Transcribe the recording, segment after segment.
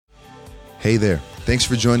Hey there. Thanks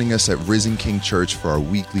for joining us at Risen King Church for our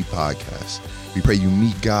weekly podcast. We pray you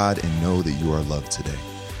meet God and know that you are loved today.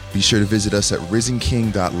 Be sure to visit us at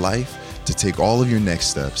risenking.life to take all of your next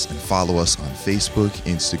steps and follow us on Facebook,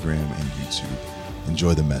 Instagram, and YouTube.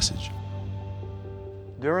 Enjoy the message.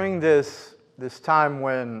 During this time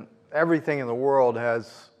when everything in the world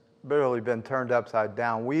has literally been turned upside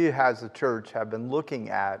down, we as a church have been looking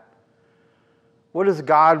at what does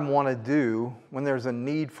God want to do when there's a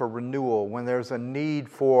need for renewal, when there's a need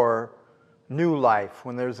for new life,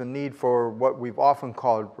 when there's a need for what we've often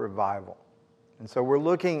called revival. And so we're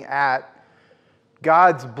looking at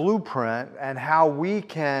God's blueprint and how we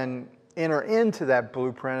can enter into that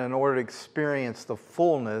blueprint in order to experience the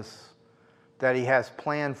fullness that He has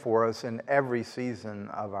planned for us in every season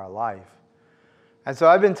of our life. And so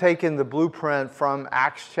I've been taking the blueprint from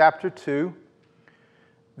Acts chapter 2.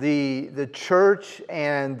 The church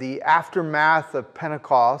and the aftermath of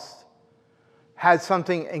Pentecost had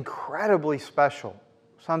something incredibly special,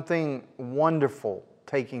 something wonderful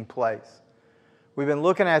taking place. We've been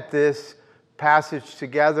looking at this passage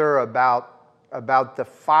together about the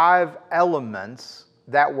 5 elements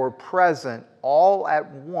that were present all at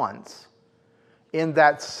once in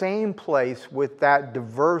that same place with that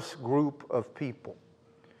diverse group of people.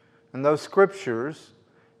 And those scriptures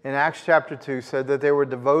in Acts chapter 2 said that they were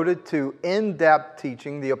devoted to in-depth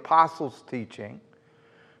teaching, the apostles' teaching.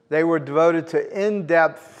 They were devoted to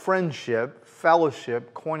in-depth friendship,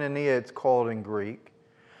 fellowship, koinonia it's called in Greek.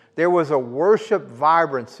 There was a worship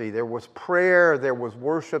vibrancy. There was prayer. There was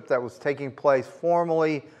worship that was taking place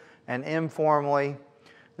formally and informally.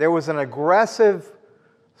 There was an aggressive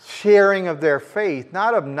sharing of their faith,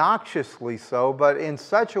 not obnoxiously so, but in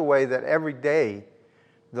such a way that every day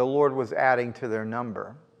the Lord was adding to their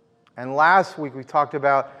number. And last week we talked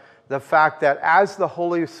about the fact that as the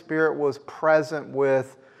Holy Spirit was present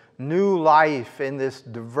with new life in this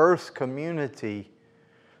diverse community,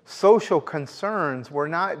 social concerns were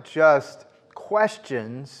not just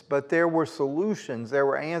questions, but there were solutions, there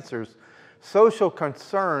were answers. Social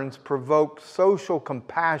concerns provoked social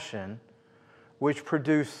compassion, which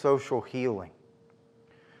produced social healing.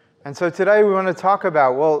 And so today we want to talk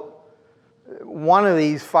about, one of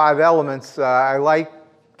these 5 elements, I like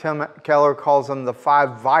Tim Keller calls them the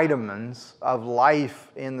 5 vitamins of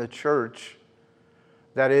life in the church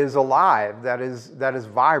that is alive, that is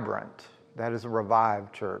vibrant, that is a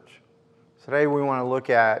revived church. Today we want to look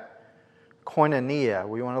at koinonia.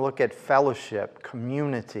 We want to look at fellowship,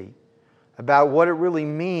 community, about what it really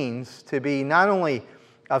means to be not only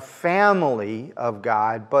a family of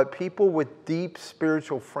God, but people with deep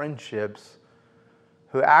spiritual friendships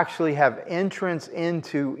who actually have entrance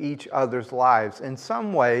into each other's lives. In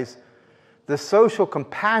some ways, the social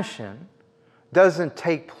compassion doesn't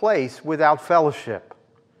take place without fellowship.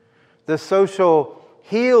 The social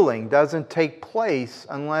healing doesn't take place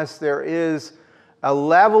unless there is a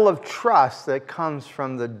level of trust that comes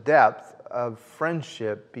from the depth of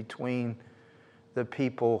friendship between the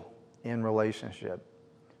people in relationship.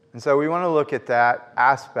 And so we want to look at that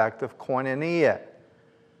aspect of koinonia.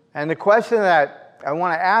 And the question that I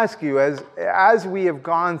want to ask you, as we have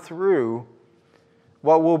gone through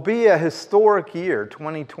what will be a historic year,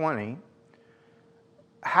 2020,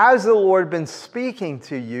 has the Lord been speaking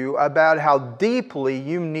to you about how deeply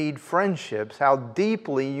you need friendships, how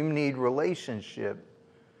deeply you need relationship,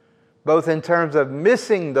 both in terms of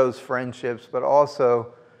missing those friendships, but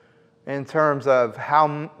also in terms of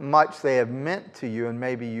how much they have meant to you and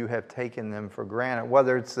maybe you have taken them for granted,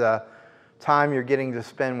 whether it's time you're getting to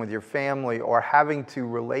spend with your family or having to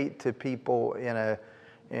relate to people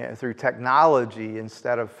through technology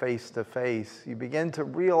instead of face-to-face. You begin to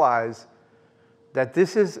realize that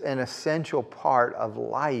this is an essential part of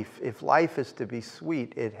life. If life is to be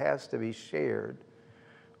sweet, it has to be shared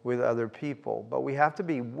with other people. But we have to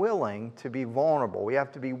be willing to be vulnerable. We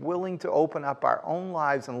have to be willing to open up our own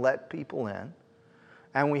lives and let people in.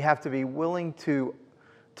 And we have to be willing to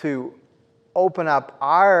open up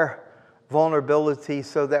our vulnerability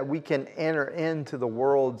so that we can enter into the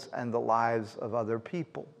worlds and the lives of other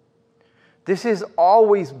people. This has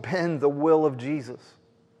always been the will of Jesus.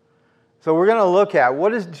 So we're going to look at,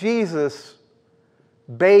 what does Jesus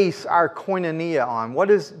base our koinonia on? What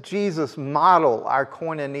does Jesus model our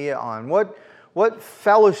koinonia on? What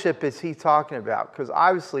fellowship is He talking about? Because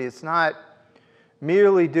obviously it's not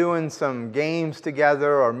merely doing some games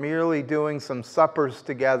together or merely doing some suppers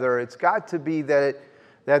together. It's got to be that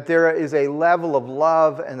there is a level of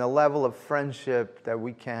love and a level of friendship that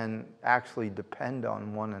we can actually depend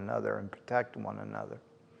on one another and protect one another.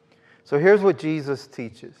 So here's what Jesus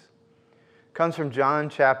teaches. It comes from John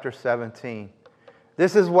chapter 17.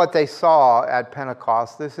 This is what they saw at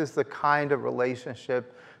Pentecost. This is the kind of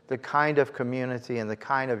relationship, the kind of community, and the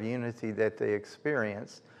kind of unity that they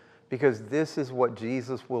experienced. Because this is what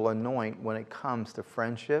Jesus will anoint when it comes to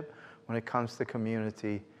friendship, when it comes to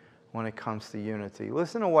community, when it comes to unity.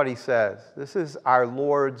 Listen to what he says. This is our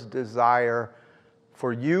Lord's desire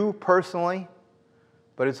for you personally,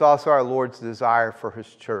 but it's also our Lord's desire for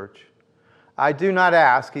his church. I do not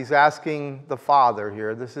ask, he's asking the Father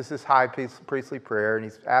here. This is his high priestly prayer, and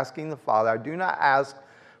he's asking the Father, I do not ask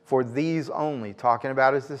for these only, talking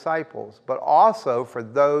about his disciples, but also for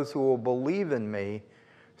those who will believe in me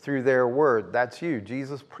through their word. That's you.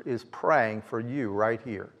 Jesus is praying for you right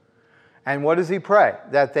here. And what does he pray?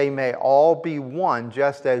 That they may all be one,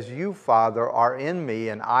 just as you, Father, are in me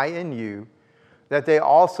and I in you, that they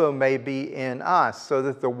also may be in us, so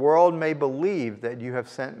that the world may believe that you have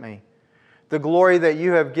sent me. The glory that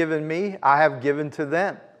you have given me, I have given to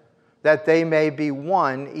them, that they may be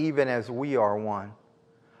one even as we are one.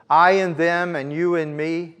 I in them and you in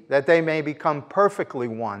me, that they may become perfectly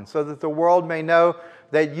one, so that the world may know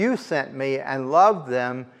that you sent me and loved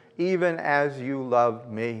them even as you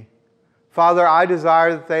loved me. Father, I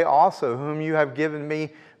desire that they also, whom you have given me,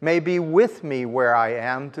 may be with me where I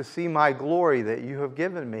am, to see my glory that you have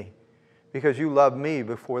given me, because you loved me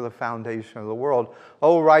before the foundation of the world.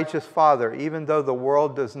 O righteous Father, even though the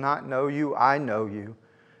world does not know you, I know you,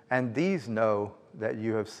 and these know that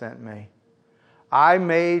you have sent me. I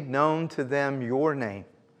made known to them your name,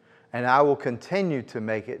 and I will continue to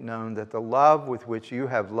make it known, that the love with which you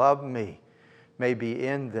have loved me may be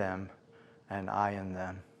in them and I in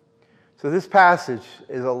them. So this passage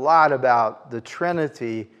is a lot about the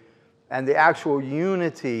Trinity and the actual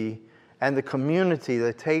unity and the community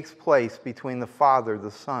that takes place between the Father,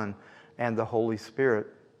 the Son, and the Holy Spirit.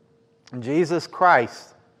 And Jesus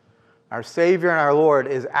Christ, our Savior and our Lord,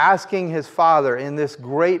 is asking his Father in this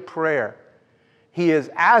great prayer. He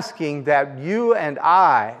is asking that you and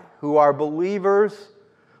I, who are believers,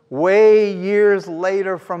 way years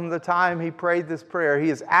later from the time he prayed this prayer,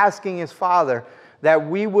 he is asking his Father that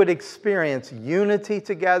we would experience unity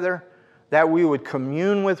together, that we would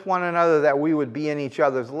commune with one another, that we would be in each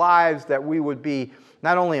other's lives, that we would be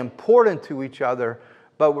not only important to each other,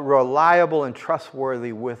 but reliable and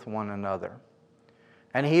trustworthy with one another.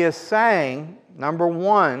 And he is saying, number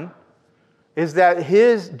one, is that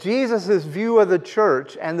Jesus' view of the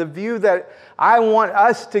church, and the view that I want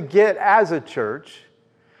us to get as a church,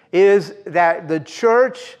 is that the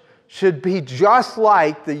church should be just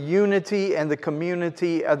like the unity and the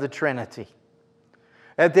community of the Trinity.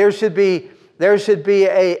 That there should be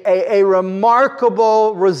a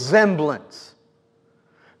remarkable resemblance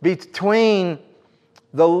between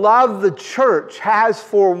the love the church has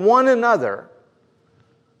for one another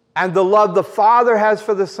and the love the Father has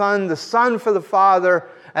for the Son for the Father,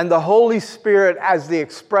 and the Holy Spirit as the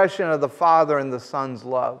expression of the Father and the Son's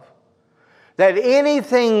love. That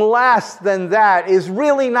anything less than that is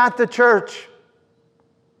really not the church.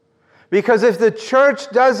 Because if the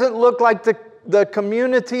church doesn't look like the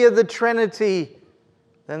community of the Trinity,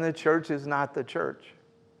 then the church is not the church.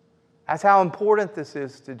 That's how important this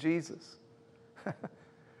is to Jesus.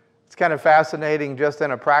 It's kind of fascinating, just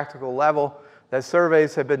on a practical level, that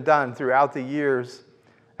surveys have been done throughout the years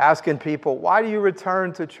asking people, why do you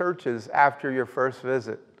return to churches after your first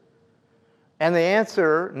visit? And the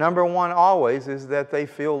answer, number one always, is that they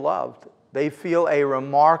feel loved. They feel a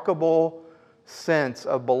remarkable sense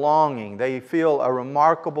of belonging. They feel a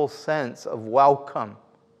remarkable sense of welcome.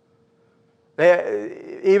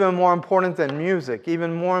 Even more important than music,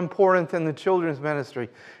 even more important than the children's ministry,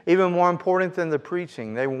 even more important than the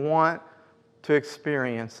preaching, they want to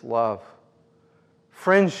experience love.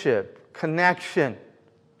 Friendship, connection.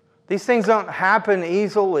 These things don't happen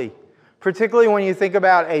easily, particularly when you think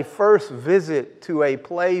about a first visit to a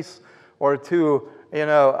place or to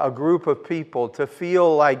a group of people, to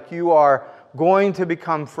feel like you are going to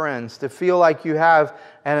become friends, to feel like you have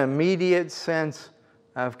an immediate sense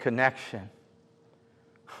of connection.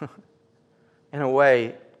 In a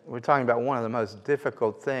way, we're talking about one of the most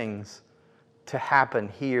difficult things to happen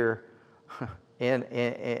here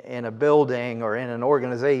in a building or in an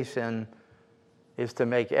organization, is to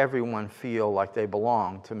make everyone feel like they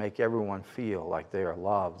belong, to make everyone feel like they are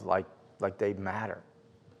loved, like they matter.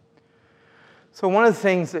 So one of the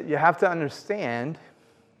things that you have to understand,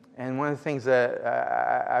 and one of the things that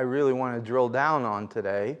I really want to drill down on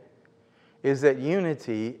today, is that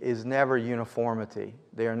unity is never uniformity.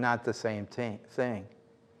 They are not the same thing.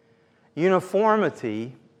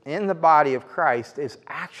 Uniformity in the body of Christ is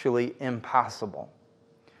actually impossible.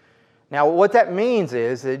 Now, what that means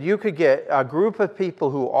is that you could get a group of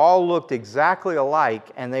people who all looked exactly alike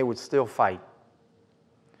and they would still fight.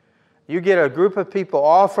 You get a group of people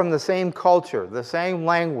all from the same culture, the same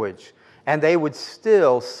language, and they would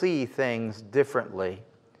still see things differently.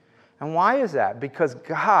 And why is that? Because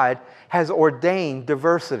God has ordained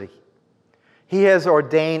diversity. He has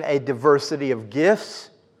ordained a diversity of gifts.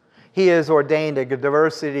 He has ordained a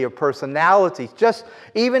diversity of personalities. Just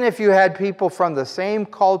even if you had people from the same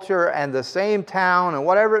culture and the same town and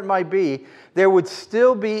whatever it might be, there would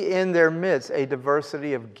still be in their midst a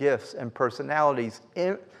diversity of gifts and personalities.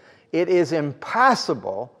 It is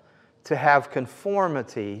impossible to have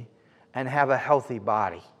conformity and have a healthy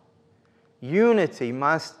body. Unity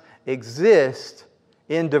must exist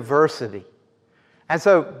in diversity. And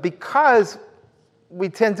so because we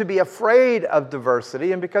tend to be afraid of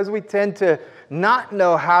diversity, and because we tend to not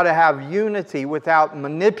know how to have unity without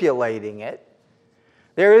manipulating it,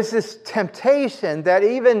 there is this temptation that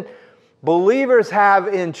even believers have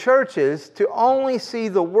in churches to only see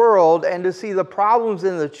the world and to see the problems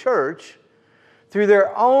in the church through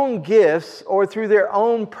their own gifts or through their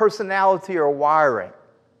own personality or wiring.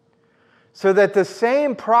 So that the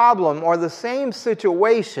same problem or the same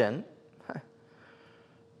situation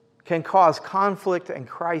can cause conflict and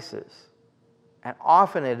crisis. And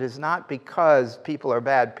often it is not because people are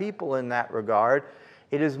bad people in that regard.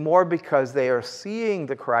 It is more because they are seeing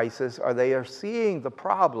the crisis or they are seeing the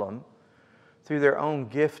problem through their own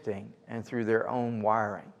gifting and through their own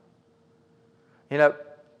wiring. You know,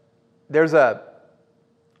 there's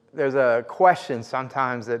a question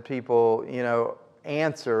sometimes that people,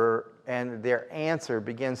 answer, and their answer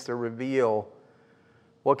begins to reveal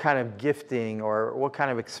what kind of gifting or what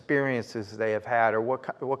kind of experiences they have had or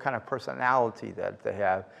what kind of personality that they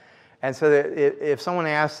have. And so that if someone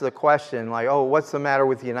asks the question like, oh, what's the matter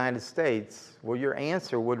with the United States? Well, your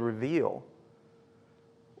answer would reveal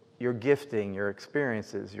your gifting, your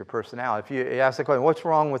experiences, your personality. If you ask the question, what's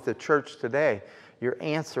wrong with the church today? Your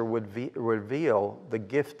answer would reveal the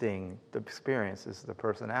gifting, the experiences, the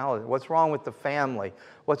personality. What's wrong with the family?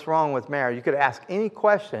 What's wrong with marriage? You could ask any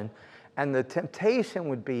question, and the temptation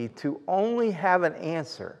would be to only have an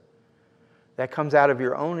answer that comes out of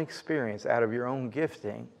your own experience, out of your own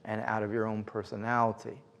gifting, and out of your own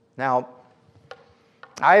personality. Now,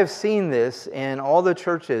 I have seen this in all the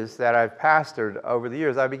churches that I've pastored over the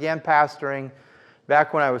years. I began pastoring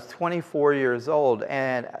back when I was 24 years old,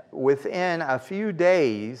 and within a few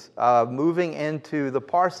days of moving into the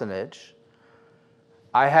parsonage,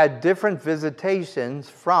 I had different visitations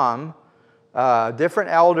from different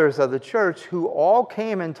elders of the church who all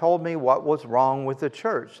came and told me what was wrong with the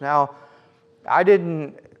church. Now, I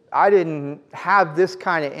didn't have this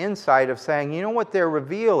kind of insight of saying, you know what they're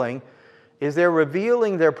revealing is they're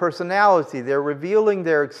revealing their personality, they're revealing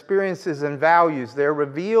their experiences and values, they're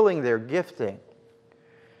revealing their gifting.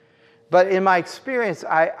 But in my experience,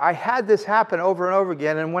 I had this happen over and over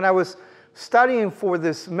again, and when I was studying for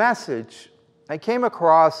this message, I came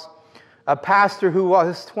across a pastor who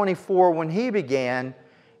was 24 when he began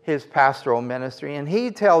his pastoral ministry, and he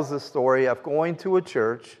tells the story of going to a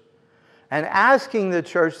church and asking the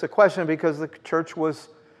church the question because the church was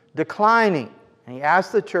declining. And he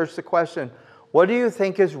asked the church the question, what do you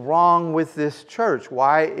think is wrong with this church?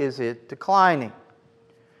 Why is it declining?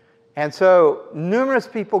 And so numerous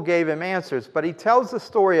people gave him answers, but he tells the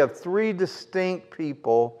story of three distinct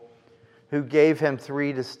people who gave him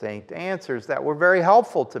three distinct answers that were very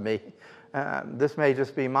helpful to me. This may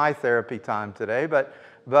just be my therapy time today, but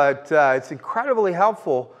it's incredibly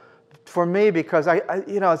helpful for me because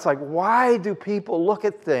it's like, why do people look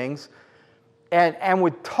at things and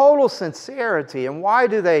with total sincerity, and why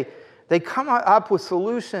do they come up with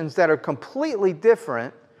solutions that are completely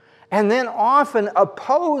different and then often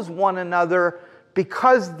oppose one another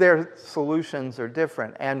because their solutions are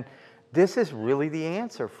different? And this is really the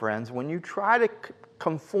answer, friends. When you try to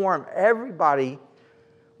conform everybody,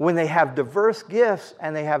 when they have diverse gifts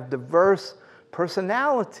and they have diverse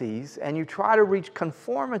personalities, and you try to reach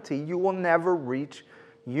conformity, you will never reach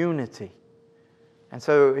unity. And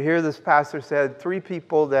so here this pastor said three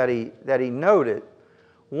people that he noted.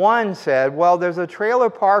 One said, well, there's a trailer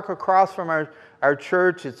park across from our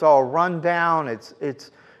church. It's all run down.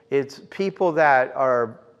 It's people that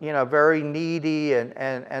are very needy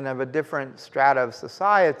and of a different strata of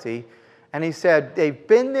society. And he said, they've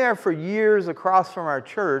been there for years across from our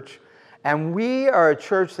church, and we are a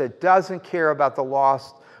church that doesn't care about the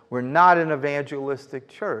lost. We're not an evangelistic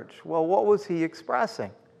church. Well, what was he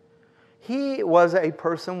expressing? he was a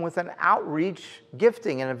person with an outreach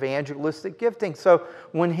gifting, an evangelistic gifting. So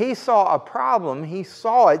when he saw a problem, he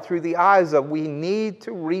saw it through the eyes of, we need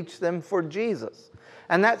to reach them for Jesus.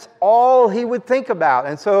 And that's all he would think about.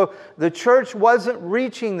 And so the church wasn't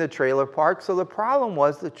reaching the trailer park, so the problem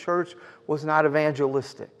was the church was not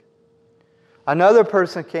evangelistic. Another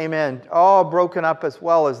person came in, all broken up as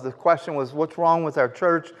well, as the question was, what's wrong with our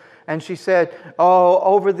church? And she said, oh,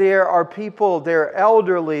 over there are people, they're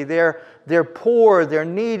elderly, they're poor, they're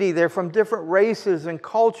needy, they're from different races and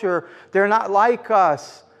culture, they're not like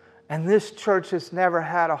us. And this church has never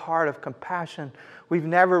had a heart of compassion. We've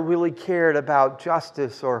never really cared about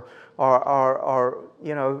justice or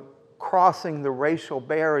crossing the racial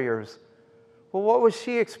barriers. Well, what was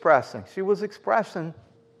she expressing? She was expressing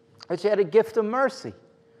that she had a gift of mercy.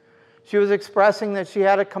 She was expressing that she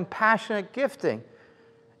had a compassionate gifting.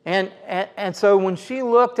 And so when she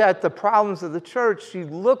looked at the problems of the church, she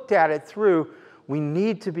looked at it through, we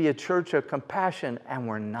need to be a church of compassion, and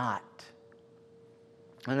we're not.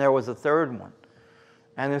 And there was a third one.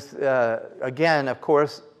 And this, again, of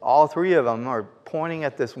course, all three of them are pointing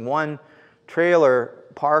at this one trailer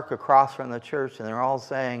park across from the church, and they're all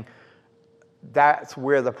saying that's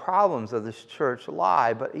where the problems of this church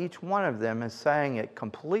lie. But each one of them is saying it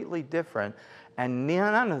completely different, and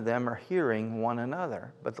none of them are hearing one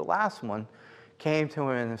another. But the last one came to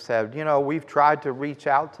him and said, we've tried to reach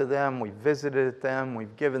out to them, we've visited them,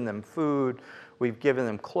 we've given them food, we've given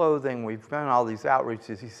them clothing, we've done all these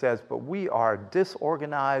outreaches, he says, but we are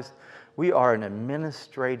disorganized, we are an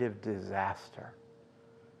administrative disaster.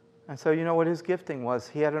 And so you know what his gifting was?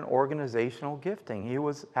 He had an organizational gifting. He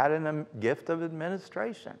had a gift of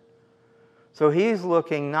administration. So he's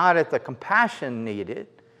looking not at the compassion needed,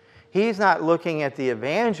 he's not looking at the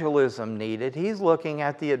evangelism needed, he's looking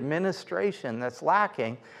at the administration that's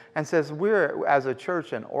lacking and says we're, as a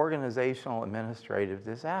church, an organizational administrative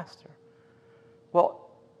disaster.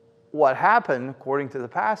 Well, what happened, according to the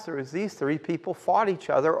pastor, is these three people fought each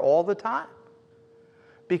other all the time.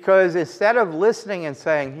 Because instead of listening and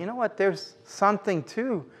saying, you know what, there's something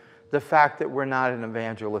to the fact that we're not an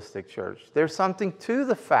evangelistic church. There's something to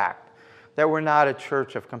the fact that we're not a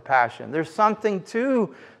church of compassion. There's something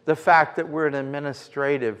to the fact that we're an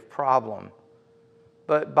administrative problem.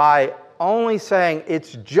 But by only saying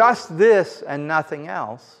it's just this and nothing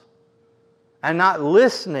else, and not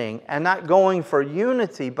listening and not going for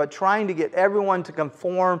unity, but trying to get everyone to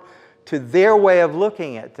conform to their way of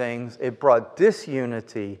looking at things, it brought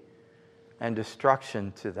disunity and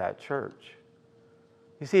destruction to that church.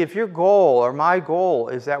 You see, if your goal or my goal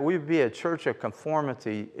is that we be a church of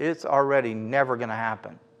conformity, it's already never going to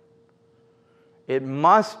happen. It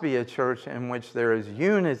must be a church in which there is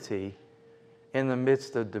unity in the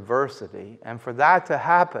midst of diversity. And for that to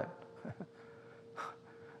happen,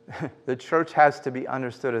 the church has to be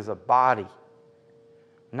understood as a body.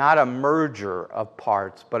 Not a merger of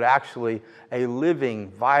parts, but actually a living,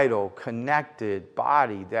 vital, connected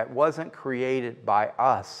body that wasn't created by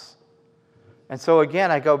us. And so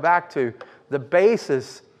again, I go back to the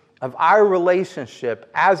basis of our relationship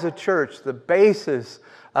as a church, the basis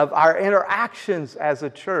of our interactions as a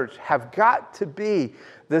church have got to be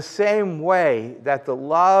the same way that the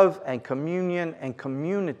love and communion and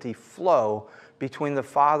community flow between the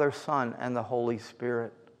Father, Son, and the Holy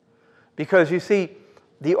Spirit. Because you see,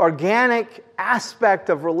 the organic aspect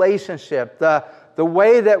of relationship, the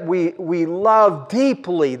way that we love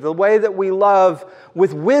deeply, the way that we love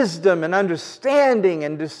with wisdom and understanding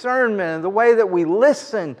and discernment, and the way that we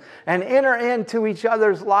listen and enter into each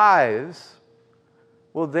other's lives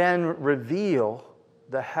will then reveal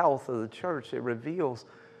the health of the church. It reveals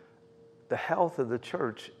the health of the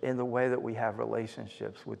church in the way that we have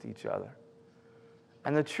relationships with each other.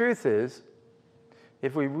 And the truth is,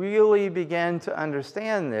 if we really begin to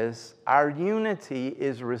understand this, our unity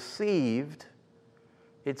is received.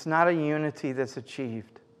 It's not a unity that's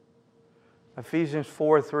achieved. Ephesians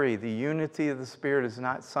 4:3, the unity of the Spirit is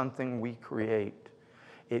not something we create.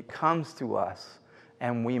 It comes to us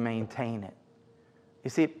and we maintain it. You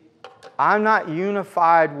see, I'm not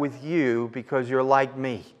unified with you because you're like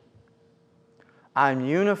me. I'm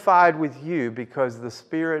unified with you because the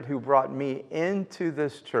Spirit who brought me into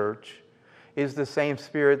this church is the same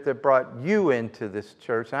Spirit that brought you into this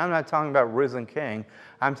church. And I'm not talking about Risen King.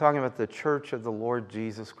 I'm talking about the church of the Lord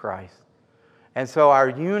Jesus Christ. And so our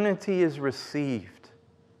unity is received.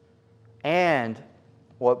 And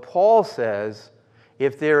what Paul says,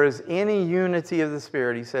 if there is any unity of the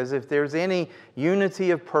Spirit, he says, if there's any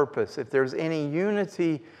unity of purpose, if there's any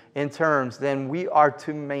unity in terms, then we are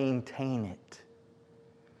to maintain it.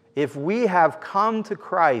 If we have come to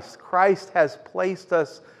Christ, Christ has placed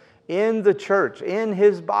us in the church, in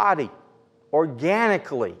His body,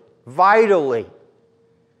 organically, vitally.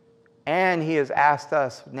 And He has asked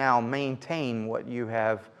us now, maintain what you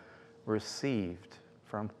have received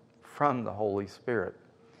from the Holy Spirit.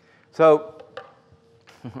 So,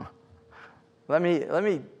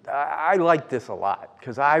 I like this a lot,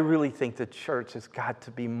 because I really think the church has got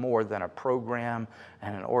to be more than a program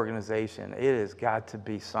and an organization. It has got to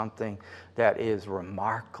be something that is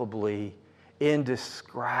remarkably,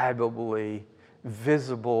 indescribably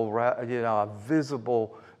visible, a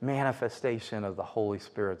visible manifestation of the Holy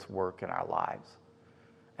Spirit's work in our lives.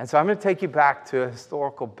 And so I'm going to take you back to a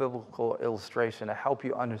historical biblical illustration to help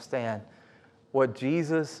you understand what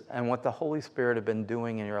Jesus and what the Holy Spirit have been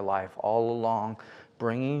doing in your life all along,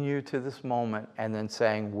 bringing you to this moment and then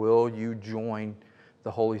saying, will you join the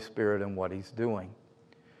Holy Spirit in what He's doing?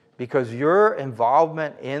 Because your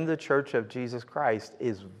involvement in the Church of Jesus Christ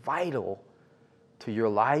is vital to your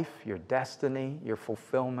life, your destiny, your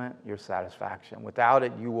fulfillment, your satisfaction. Without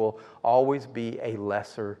it, you will always be a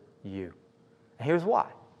lesser you. And here's why.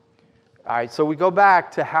 All right, so we go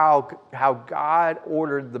back to how God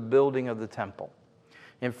ordered the building of the temple.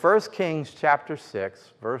 In 1 Kings chapter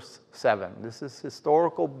 6, verse 7, this is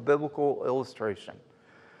historical biblical illustration.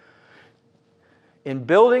 In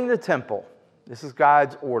building the temple, this is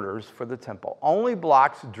God's orders for the temple, only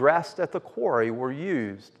blocks dressed at the quarry were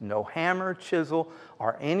used. No hammer, chisel,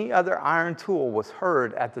 or any other iron tool was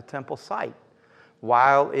heard at the temple site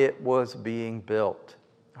while it was being built.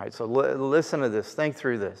 All right, so listen to this. Think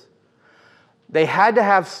through this. They had to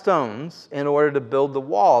have stones in order to build the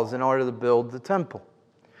walls, in order to build the temple.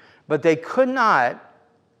 But they could not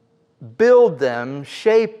build them,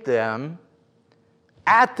 shape them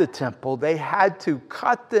at the temple. They had to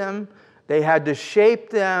cut them, they had to shape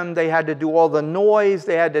them, they had to do all the noise,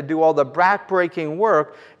 they had to do all the back-breaking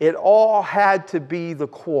work. It all had to be the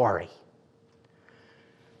quarry.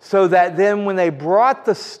 So that then when they brought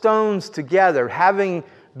the stones together, having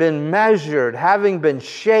been measured, having been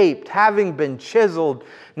shaped, having been chiseled,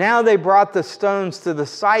 now they brought the stones to the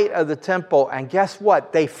site of the temple, and guess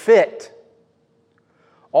what? They fit.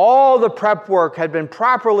 All the prep work had been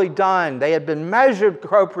properly done. They had been measured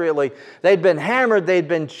appropriately. They'd been hammered. They'd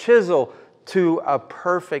been chiseled to a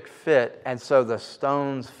perfect fit. And so the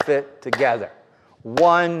stones fit together,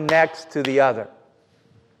 one next to the other.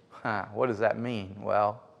 What does that mean?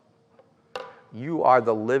 Well, you are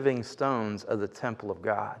the living stones of the temple of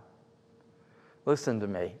God. Listen to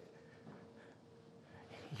me.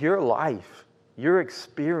 Your life, your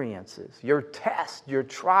experiences, your tests, your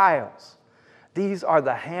trials, these are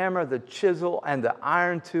the hammer, the chisel, and the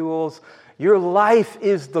iron tools. Your life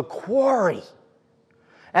is the quarry.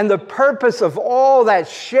 And the purpose of all that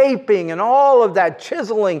shaping and all of that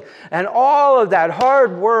chiseling and all of that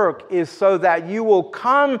hard work is so that you will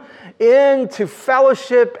come into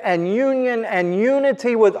fellowship and union and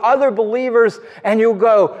unity with other believers, and you'll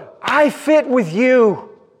go, I fit with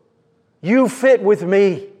you. You fit with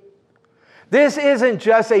me. This isn't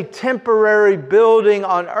just a temporary building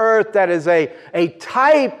on earth that is a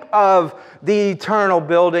type of the eternal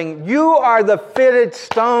building. You are the fitted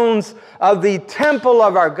stones of the temple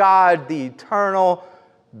of our God, the eternal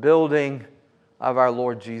building of our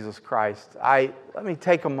Lord Jesus Christ. Let me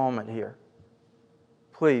take a moment here.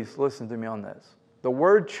 Please listen to me on this. The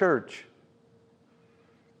word church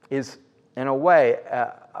is, in a way,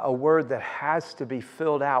 a word that has to be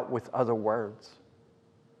filled out with other words.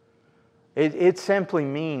 It simply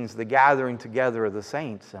means the gathering together of the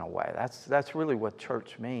saints in a way. That's really what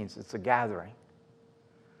church means. It's a gathering.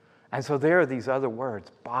 And so there are these other words: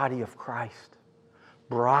 body of Christ,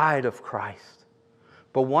 bride of Christ.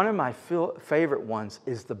 But one of my favorite ones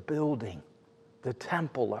is the building, the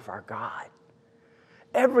temple of our God.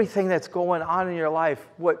 Everything that's going on in your life,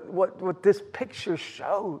 what this picture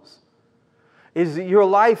shows is that your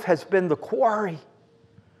life has been the quarry.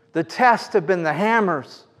 The tests have been the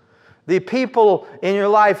hammers. The people in your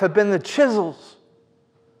life have been the chisels.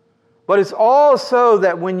 But it's also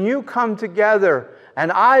that when you come together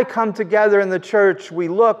and I come together in the church, we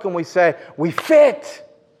look and we say, we fit.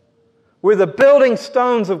 We're the building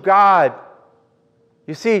stones of God.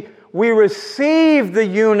 You see, we receive the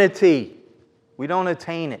unity. We don't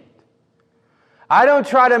attain it. I don't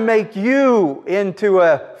try to make you into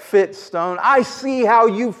a fit stone. I see how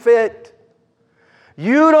you fit.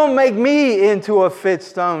 You don't make me into a fit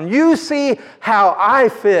stone. You see how I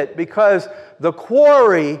fit, because the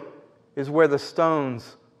quarry is where the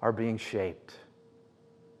stones are being shaped.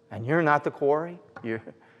 And you're not the quarry.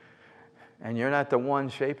 And you're not the one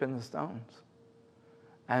shaping the stones.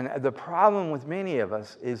 And the problem with many of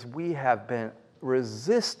us is we have been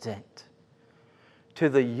resistant to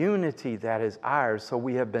the unity that is ours, so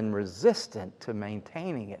we have been resistant to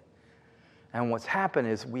maintaining it. And what's happened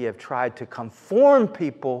is we have tried to conform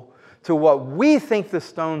people to what we think the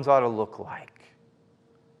stones ought to look like.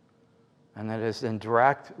 And that is in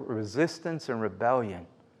direct resistance and rebellion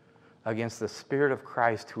against the Spirit of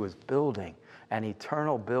Christ, who is building an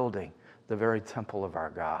eternal building, the very temple of our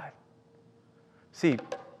God. See,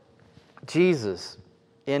 Jesus,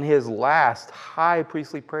 in his last high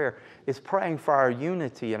priestly prayer, is praying for our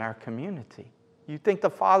unity in our community. You think the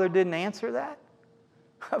Father didn't answer that?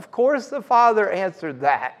 Of course the Father answered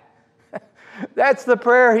that. That's the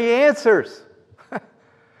prayer he answers.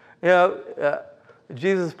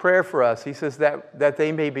 Jesus' prayer for us, he says that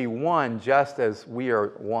they may be one just as we are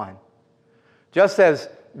one. Just as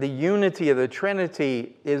the unity of the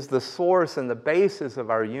Trinity is the source and the basis of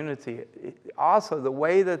our unity, also the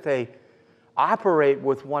way that they operate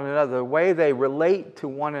with one another, the way they relate to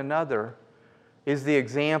one another, is the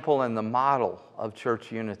example and the model of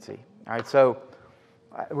church unity. All right, so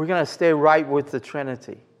we're going to stay right with the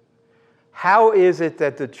Trinity. How is it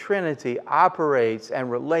that the Trinity operates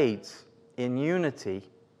and relates in unity?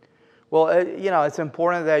 Well, it's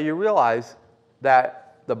important that you realize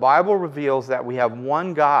that the Bible reveals that we have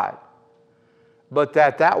one God, but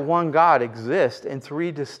that one God exists in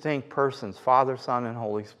three distinct persons: Father, Son, and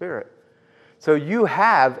Holy Spirit. So you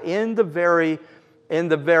have, in the very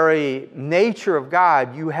nature of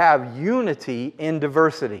God, you have unity in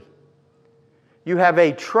diversity. You have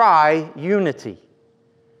a tri-unity.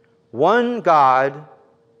 One God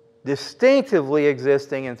distinctively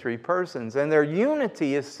existing in three persons. And their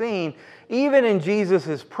unity is seen even in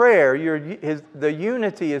Jesus' prayer. The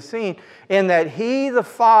unity is seen in that He, the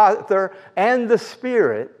Father, and the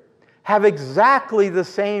Spirit have exactly the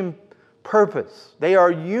same purpose. They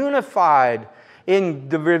are unified in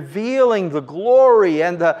revealing the glory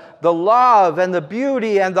and the love and the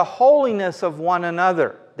beauty and the holiness of one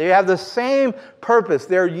another. They have the same purpose.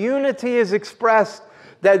 Their unity is expressed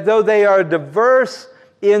that though they are diverse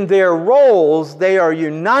in their roles, they are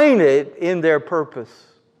united in their purpose.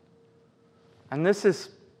 And this is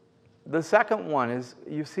the second one, is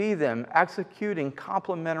you see them executing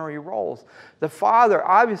complementary roles. The Father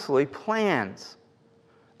obviously plans.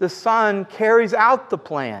 The Son carries out the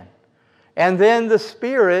plan. And then the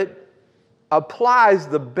Spirit applies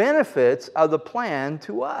the benefits of the plan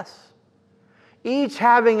to us. Each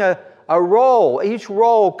having a role, each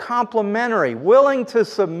role complementary, willing to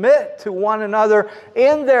submit to one another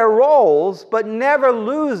in their roles, but never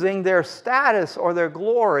losing their status or their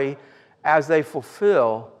glory as they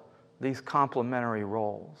fulfill these complementary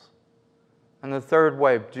roles. And the third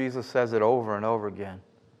way, Jesus says it over and over again,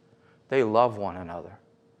 they love one another.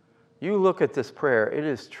 You look at this prayer, it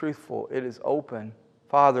is truthful, it is open.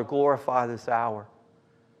 Father, glorify this hour.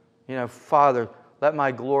 Father, let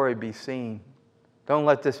my glory be seen. Don't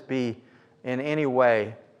let this be in any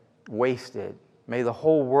way wasted. May the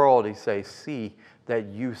whole world, he says, see that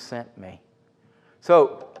you sent me.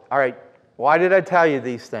 So, all right, why did I tell you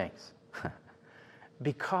these things?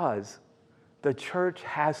 Because the church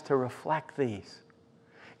has to reflect these.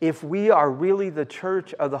 If we are really the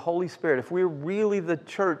church of the Holy Spirit, if we're really the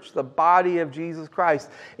church, the body of Jesus Christ,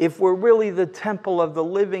 if we're really the temple of the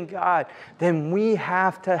living God, then we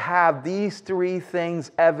have to have these three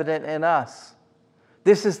things evident in us.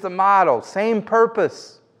 This is the model, same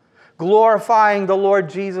purpose, glorifying the Lord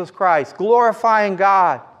Jesus Christ, glorifying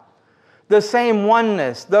God. The same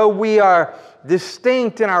oneness, though we are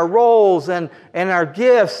distinct in our roles and our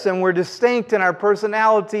gifts, and we're distinct in our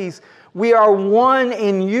personalities, we are one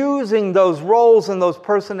in using those roles and those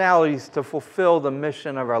personalities to fulfill the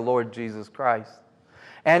mission of our Lord Jesus Christ.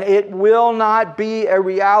 And it will not be a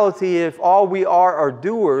reality if all we are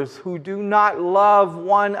doers who do not love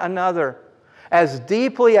one another. As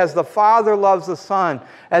deeply as the Father loves the Son,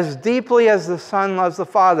 as deeply as the Son loves the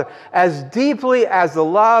Father, as deeply as the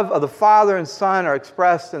love of the Father and Son are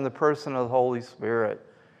expressed in the person of the Holy Spirit.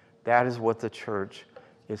 That is what the church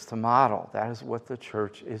is to model. That is what the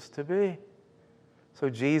church is to be. So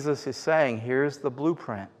Jesus is saying, here's the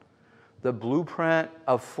blueprint. The blueprint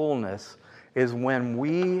of fullness is when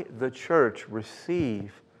we, the church,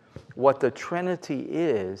 receive what the Trinity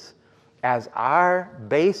is as our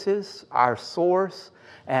basis, our source,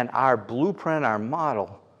 and our blueprint, our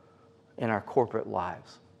model in our corporate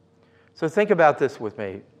lives. So think about this with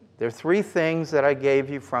me. There are three things that I gave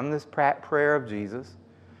you from this prayer of Jesus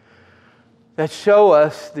that show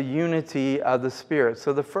us the unity of the Spirit.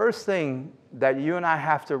 So the first thing that you and I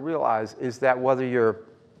have to realize is that whether you're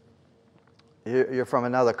from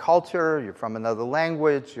another culture, you're from another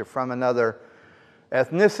language, you're from another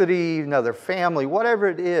ethnicity, another family, whatever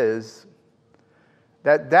it is,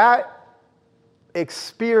 that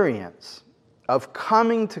experience of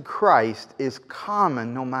coming to Christ is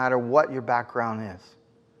common no matter what your background is.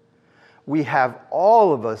 We have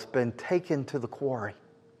all of us been taken to the quarry.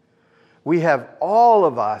 We have all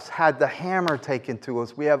of us had the hammer taken to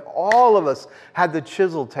us. We have all of us had the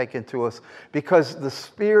chisel taken to us, because the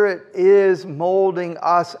Spirit is molding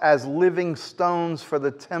us as living stones for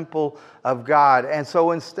the temple of God. And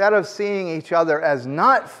so instead of seeing each other as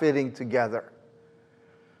not fitting together,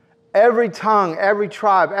 every tongue, every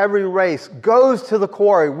tribe, every race goes to the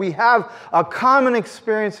quarry. We have a common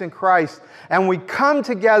experience in Christ, and we come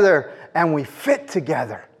together and we fit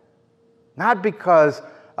together. Not because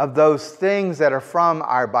of those things that are from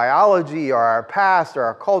our biology or our past or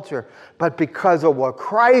our culture, but because of what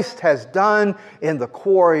Christ has done in the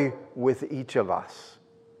quarry with each of us.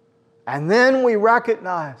 And then we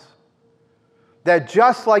recognize that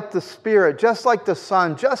just like the Spirit, just like the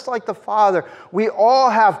Son, just like the Father, we all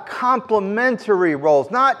have complementary roles,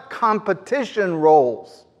 not competition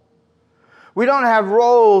roles. We don't have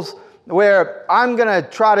roles where I'm going to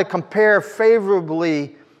try to compare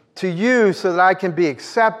favorably to you so that I can be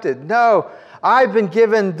accepted. No, I've been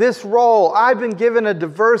given this role. I've been given a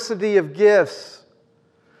diversity of gifts.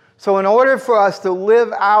 So in order for us to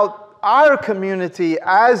live out our community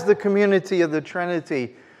as the community of the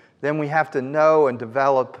Trinity, then we have to know and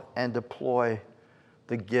develop and deploy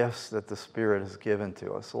the gifts that the Spirit has given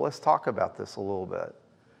to us. So let's talk about this a little bit.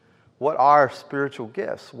 What are spiritual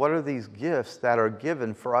gifts? What are these gifts that are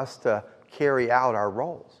given for us to carry out our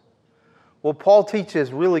roles? Well, Paul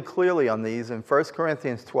teaches really clearly on these in 1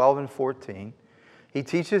 Corinthians 12 and 14. He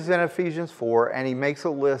teaches in Ephesians 4, and he makes a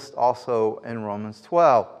list also in Romans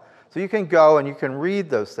 12. So you can go and you can read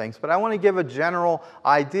those things, but I want to give a general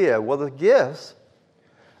idea. Well, the gifts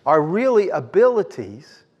are really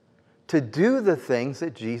abilities to do the things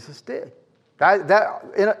that Jesus did.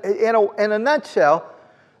 In a nutshell,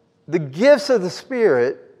 the gifts of the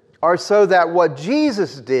Spirit are so that what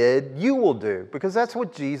Jesus did, you will do, because that's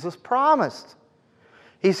what Jesus promised.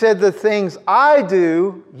 He said, the things I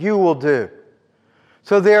do, you will do.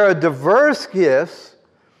 So there are diverse gifts,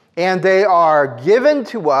 and they are given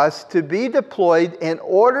to us to be deployed in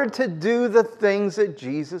order to do the things that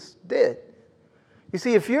Jesus did. You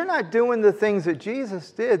see, if you're not doing the things that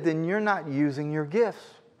Jesus did, then you're not using your gifts.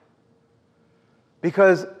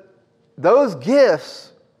 Because those gifts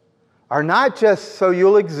are not just so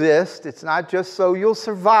you'll exist. It's not just so you'll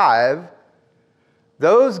survive.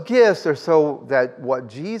 Those gifts are so that what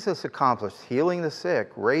Jesus accomplished, healing the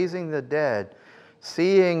sick, raising the dead,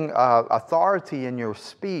 seeing authority in your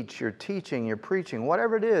speech, your teaching, your preaching,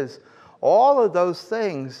 whatever it is, all of those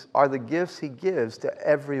things are the gifts He gives to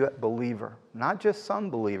every believer. Not just some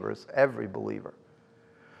believers, every believer.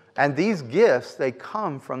 And these gifts, they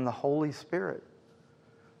come from the Holy Spirit.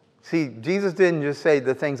 See, Jesus didn't just say,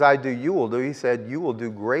 the things I do, you will do. He said, you will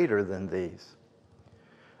do greater than these.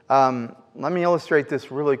 Let me illustrate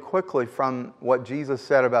this really quickly from what Jesus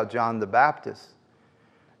said about John the Baptist.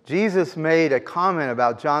 Jesus made a comment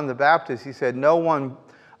about John the Baptist. He said,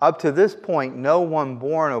 up to this point, no one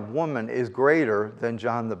born of woman is greater than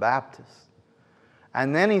John the Baptist.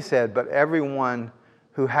 And then he said, but everyone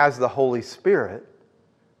who has the Holy Spirit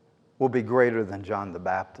will be greater than John the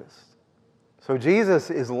Baptist. So Jesus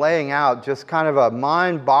is laying out just kind of a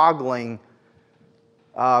mind-boggling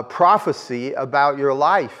prophecy about your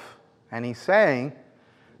life. And he's saying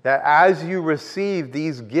that as you receive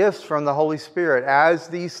these gifts from the Holy Spirit, as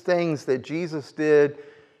these things that Jesus did,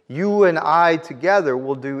 you and I together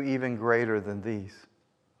will do even greater than these.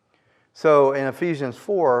 So in Ephesians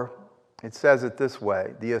 4, it says it this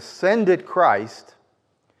way: the ascended Christ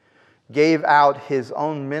gave out His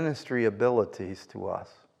own ministry abilities to us.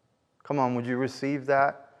 Come on, would you receive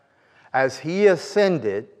that? As He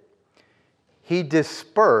ascended, He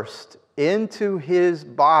dispersed into His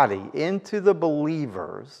body, into the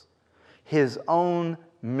believers, His own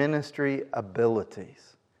ministry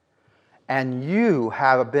abilities. And you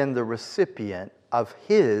have been the recipient of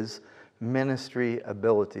His ministry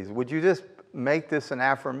abilities. Would you just make this an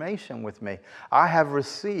affirmation with me? I have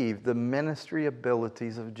received the ministry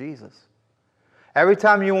abilities of Jesus. Every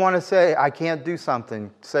time you want to say, I can't do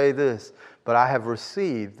something, say this: but I have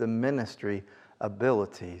received the ministry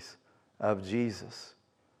abilities of Jesus.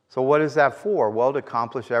 So what is that for? Well, to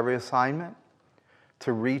accomplish every assignment,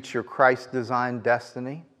 to reach your Christ-designed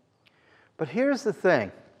destiny. But here's the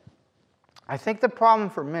thing. I think the problem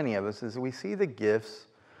for many of us is we see the gifts,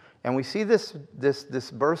 and we see this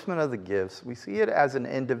disbursement of the gifts, we see it as an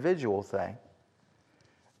individual thing.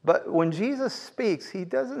 But when Jesus speaks, He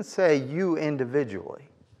doesn't say you individually.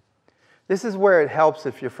 This is where it helps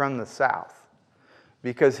if you're from the South.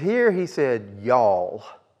 Because here he said, y'all.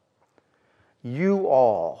 You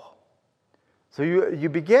all. So you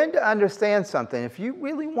begin to understand something. If you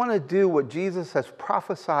really want to do what Jesus has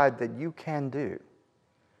prophesied that you can do,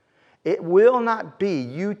 it will not be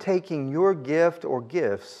you taking your gift or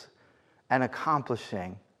gifts and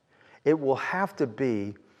accomplishing. It will have to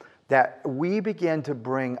be that we begin to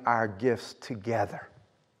bring our gifts together.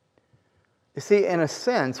 You see, in a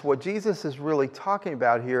sense, what Jesus is really talking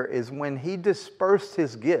about here is when he dispersed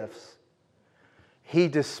his gifts, he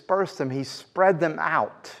dispersed them, he spread them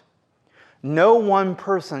out. No one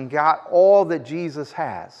person got all that Jesus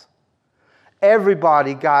has.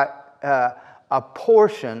 Everybody got a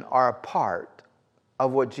portion or a part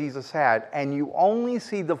of what Jesus had. And you only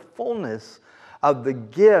see the fullness of the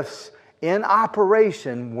gifts in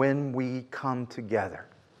operation when we come together.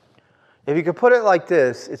 If you could put it like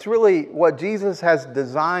this, it's really what Jesus has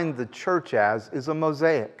designed the church as is a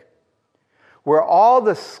mosaic, where all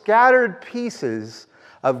the scattered pieces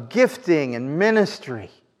of gifting and ministry,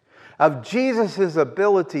 of Jesus'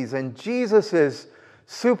 abilities and Jesus'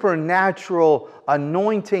 supernatural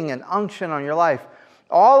anointing and unction on your life,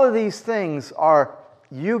 all of these things are,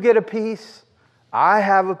 you get a piece, I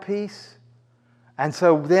have a piece, and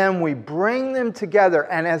so then we bring them together,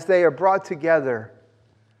 and as they are brought together,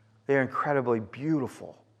 they're incredibly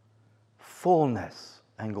beautiful, fullness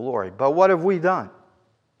and glory. But what have we done?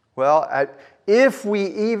 Well, if we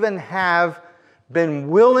even have been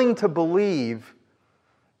willing to believe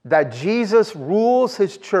that Jesus rules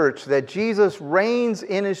his church, that Jesus reigns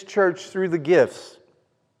in his church through the gifts,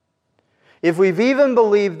 if we've even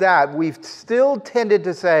believed that, we've still tended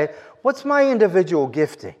to say, what's my individual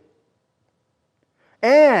gifting?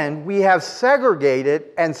 And we have segregated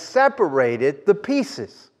and separated the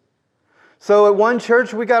pieces. So at one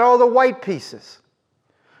church, we got all the white pieces.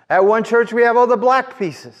 At one church, we have all the black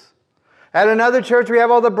pieces. At another church, we have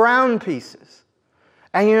all the brown pieces.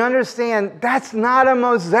 And you understand, that's not a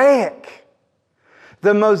mosaic.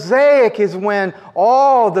 The mosaic is when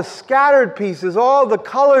all the scattered pieces, all the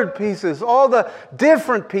colored pieces, all the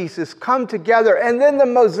different pieces come together. And then the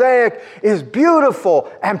mosaic is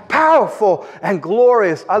beautiful and powerful and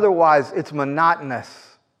glorious. Otherwise, it's monotonous.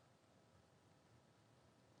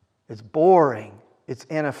 It's boring. It's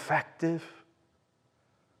ineffective.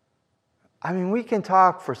 I mean, we can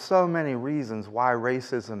talk for so many reasons why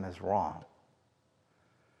racism is wrong.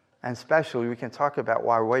 And especially, we can talk about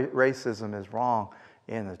why racism is wrong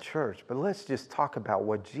in the church. But let's just talk about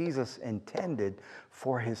what Jesus intended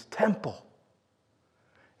for his temple.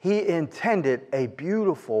 He intended a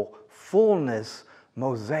beautiful fullness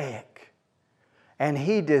mosaic. And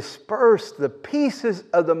he dispersed the pieces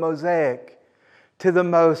of the mosaic to the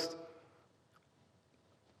most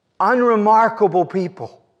unremarkable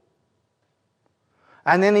people.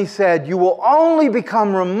 And then he said, you will only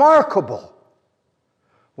become remarkable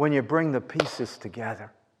when you bring the pieces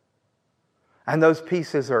together. And those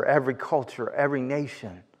pieces are every culture, every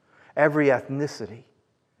nation, every ethnicity.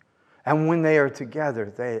 And when they are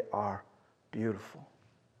together, they are beautiful.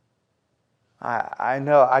 I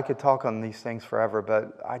know I could talk on these things forever,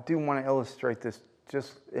 but I do want to illustrate this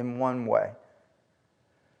just in one way.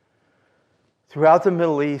 Throughout the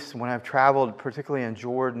Middle East, when I've traveled, particularly in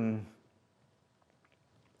Jordan,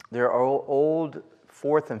 there are old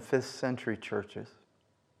 4th and 5th century churches.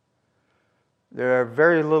 There are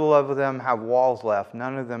very little of them have walls left.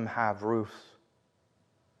 None of them have roofs.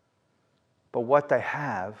 But what they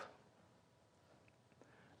have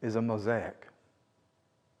is a mosaic,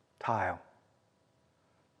 tile.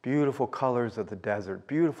 Beautiful colors of the desert,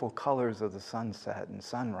 beautiful colors of the sunset and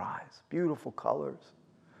sunrise, beautiful colors.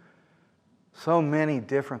 So many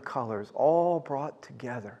different colors, all brought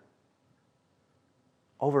together.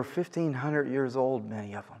 Over 1,500 years old,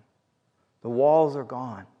 many of them. The walls are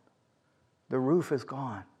gone. The roof is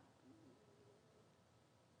gone.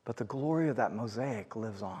 But the glory of that mosaic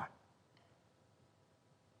lives on.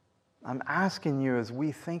 I'm asking you, as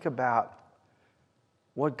we think about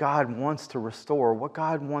what God wants to restore, what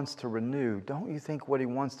God wants to renew, don't you think what he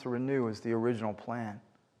wants to renew is the original plan?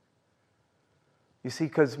 You see,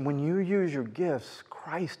 because when you use your gifts,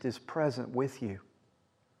 Christ is present with you.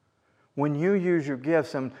 When you use your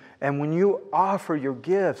gifts and when you offer your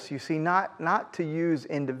gifts, you see, not to use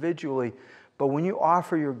individually, but when you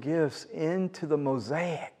offer your gifts into the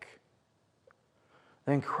mosaic,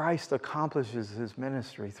 then Christ accomplishes his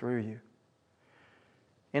ministry through you.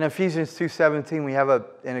 In Ephesians 2:17, we have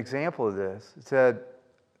an example of this. It said,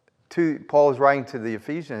 Paul is writing to the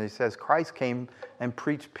Ephesians, he says, Christ came and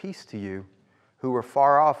preached peace to you who were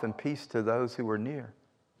far off and peace to those who were near.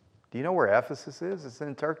 Do you know where Ephesus is? It's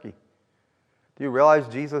in Turkey. Do you realize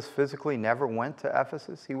Jesus physically never went to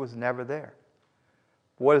Ephesus? He was never there.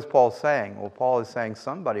 What is Paul saying? Well, Paul is saying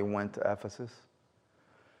somebody went to Ephesus.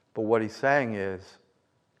 But what he's saying is,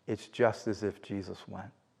 it's just as if Jesus went.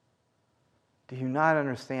 Do you not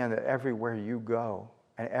understand that everywhere you go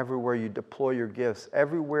and everywhere you deploy your gifts,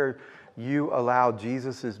 everywhere you allow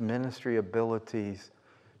Jesus' ministry abilities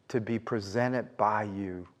to be presented by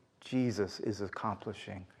you, Jesus is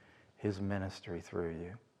accomplishing his ministry through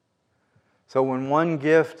you? So when one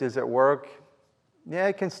gift is at work, yeah,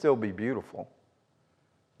 it can still be beautiful.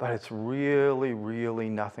 But it's really, really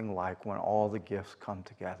nothing like when all the gifts come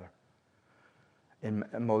together in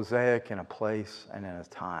a mosaic, in a place, and in a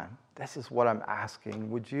time. This is what I'm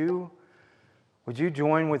asking. Would you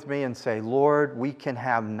join with me and say, Lord, we can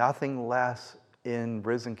have nothing less in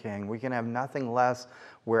Risen King. We can have nothing less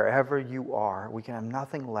wherever you are. We can have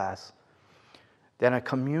nothing less than a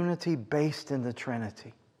community based in the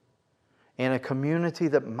Trinity. In a community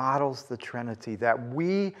that models the Trinity, that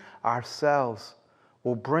we ourselves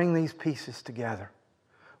will bring these pieces together.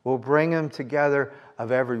 We'll bring them together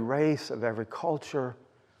of every race, of every culture,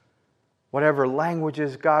 whatever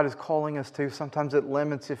languages God is calling us to. Sometimes it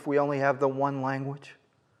limits if we only have the one language.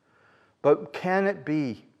 But can it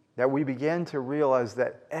be that we begin to realize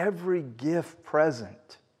that every gift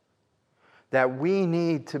present, that we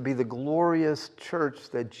need to be the glorious church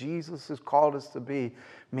that Jesus has called us to be,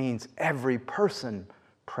 means every person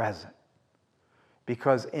present?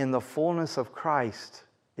 Because in the fullness of Christ,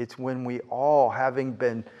 it's when we all, having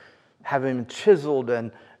been chiseled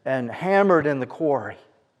and hammered in the quarry,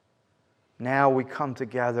 now we come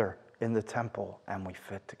together in the temple and we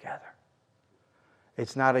fit together.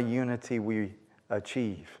 It's not a unity we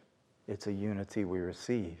achieve. It's a unity we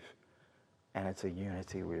receive. And it's a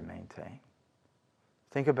unity we maintain.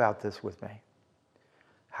 Think about this with me.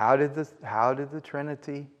 How did the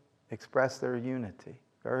Trinity express their unity?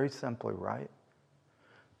 Very simply, right?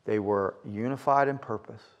 They were unified in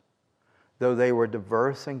purpose. Though they were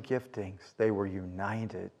diverse in giftings, they were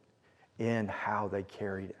united in how they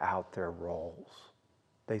carried out their roles.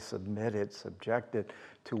 They subjected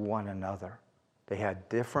to one another. They had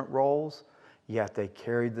different roles, yet they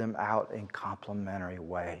carried them out in complementary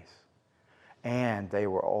ways. And they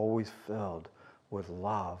were always filled with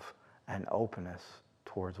love and openness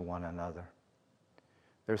towards one another.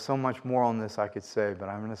 There's so much more on this I could say, but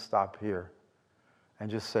I'm going to stop here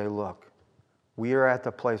and just say, look, we are at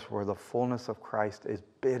the place where the fullness of Christ is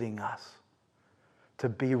bidding us to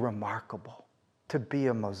be remarkable, to be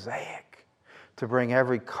a mosaic, to bring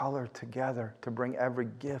every color together, to bring every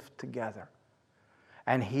gift together.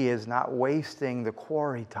 And he is not wasting the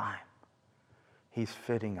quarry time. He's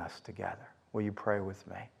fitting us together. Will you pray with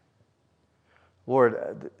me?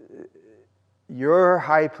 Lord, your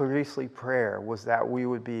high priestly prayer was that we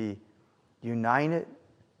would be united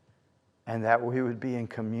and that we would be in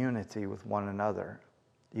community with one another.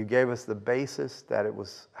 You gave us the basis that it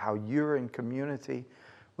was how you're in community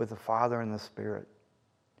with the Father and the Spirit.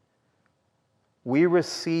 We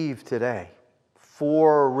receive today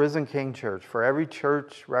for Risen King Church, for every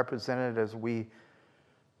church represented as we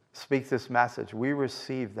speak this message, we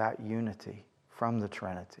receive that unity from the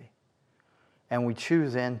Trinity. And we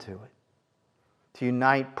choose into it to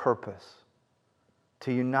unite purpose,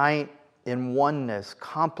 to unite in oneness,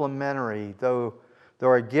 complementary, though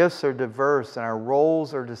our gifts are diverse and our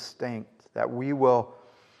roles are distinct, that we will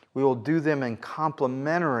do them in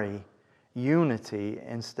complementary unity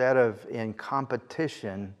instead of in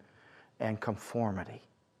competition and conformity.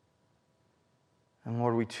 And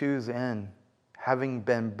Lord, we choose in, having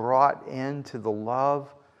been brought into the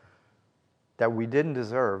love that we didn't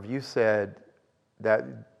deserve. You said that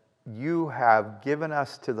you have given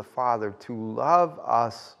us to the Father to love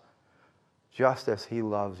us just as he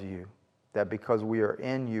loves you. That because we are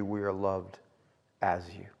in you, we are loved as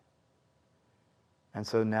you. And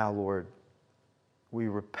so now, Lord, we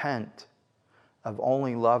repent of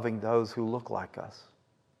only loving those who look like us.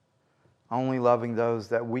 Only loving those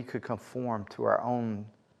that we could conform to our own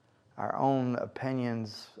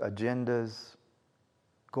opinions, agendas,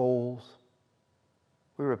 goals.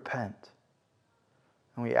 We repent.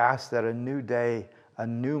 And we ask that a new day, a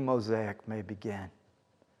new mosaic may begin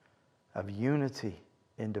of unity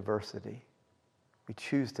in diversity. We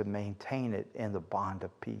choose to maintain it in the bond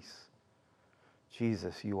of peace.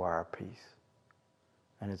 Jesus, you are our peace.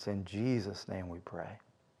 And it's in Jesus' name we pray.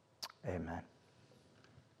 Amen.